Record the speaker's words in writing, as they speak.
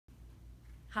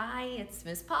Hi, it's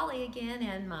Miss Polly again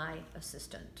and my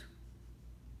assistant.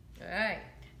 All right,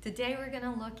 today we're going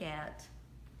to look at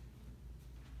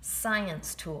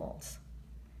science tools.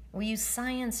 We use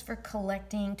science for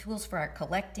collecting, tools for our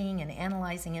collecting and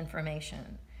analyzing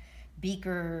information.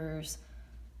 Beakers,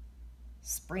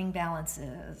 spring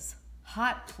balances,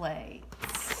 hot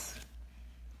plates,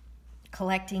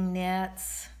 collecting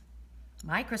nets,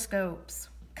 microscopes,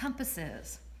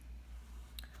 compasses.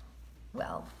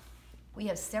 Well, we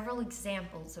have several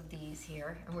examples of these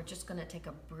here, and we're just going to take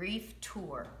a brief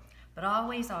tour. But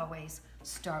always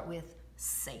start with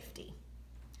safety.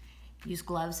 Use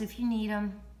gloves if you need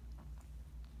them,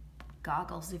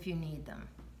 goggles if you need them.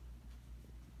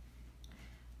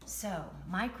 So,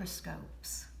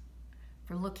 microscopes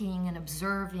for looking and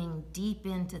observing deep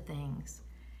into things,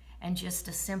 and just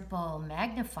a simple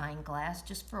magnifying glass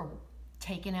just for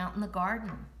taking out in the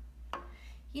garden.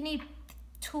 You need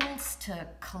tools to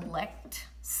collect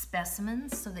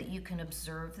specimens so that you can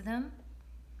observe them.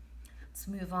 Let's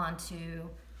move on to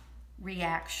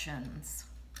reactions.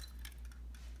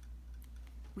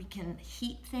 We can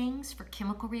heat things for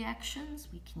chemical reactions.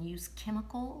 We can use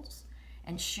chemicals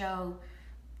and show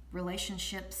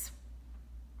relationships.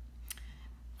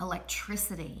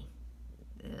 Electricity.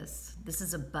 This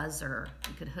is a buzzer.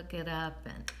 You could hook it up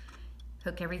and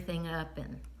hook everything up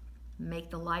and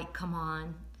make the light come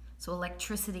on. So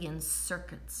electricity and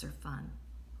circuits are fun.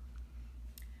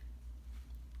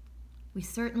 We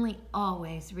certainly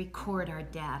always record our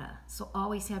data. So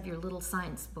always have your little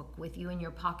science book with you in your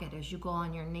pocket as you go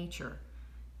on your nature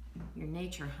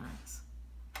hunts.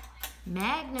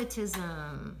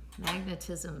 Magnetism.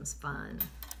 Magnetism's fun.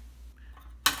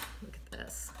 Look at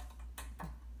this.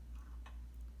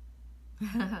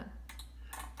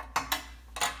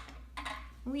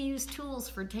 We use tools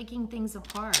for taking things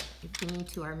apart if we need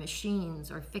to, our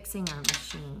machines, or fixing our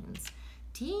machines.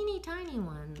 Teeny tiny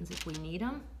ones if we need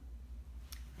them.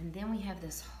 And then we have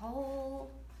this whole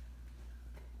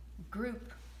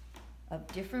group of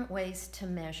different ways to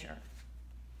measure.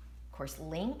 Of course,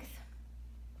 length,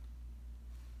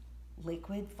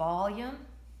 liquid volume.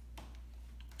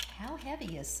 How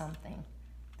heavy is something?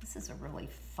 This is a really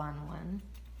fun one.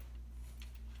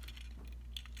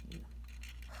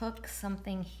 Hook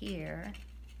something here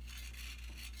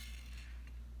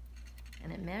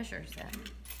and it measures it.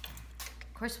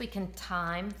 Of course, we can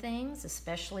time things,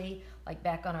 especially like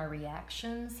back on our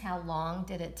reactions. How long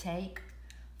did it take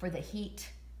for the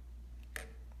heat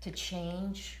to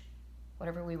change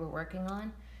whatever we were working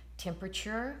on?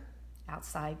 Temperature,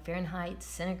 outside, Fahrenheit,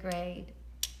 centigrade,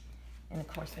 and of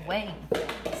course weighing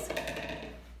things.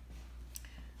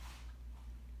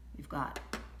 We've got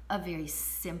a very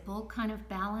simple kind of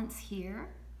balance here,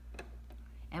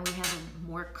 and we have a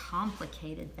more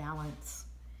complicated balance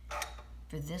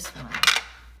for this one.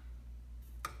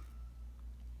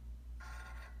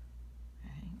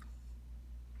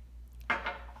 Right.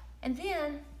 And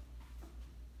then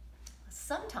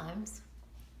sometimes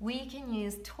we can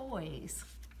use toys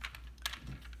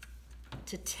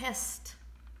to test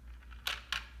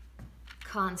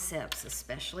concepts,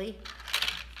 especially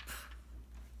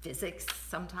physics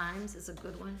sometimes is a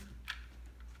good one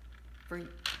for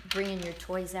bringing your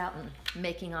toys out and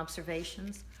making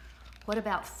observations. What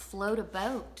about float a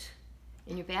boat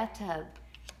in your bathtub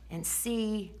and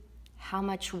see how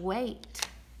much weight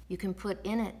you can put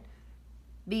in it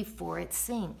before it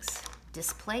sinks?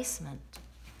 Displacement.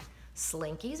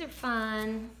 Slinkies are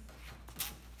fun.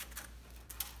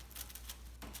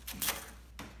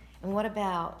 And what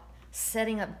about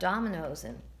setting up dominoes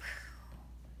and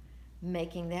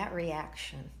making that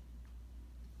reaction?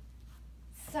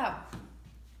 So,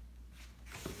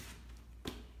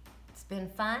 it's been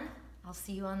fun. I'll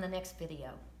see you on the next video.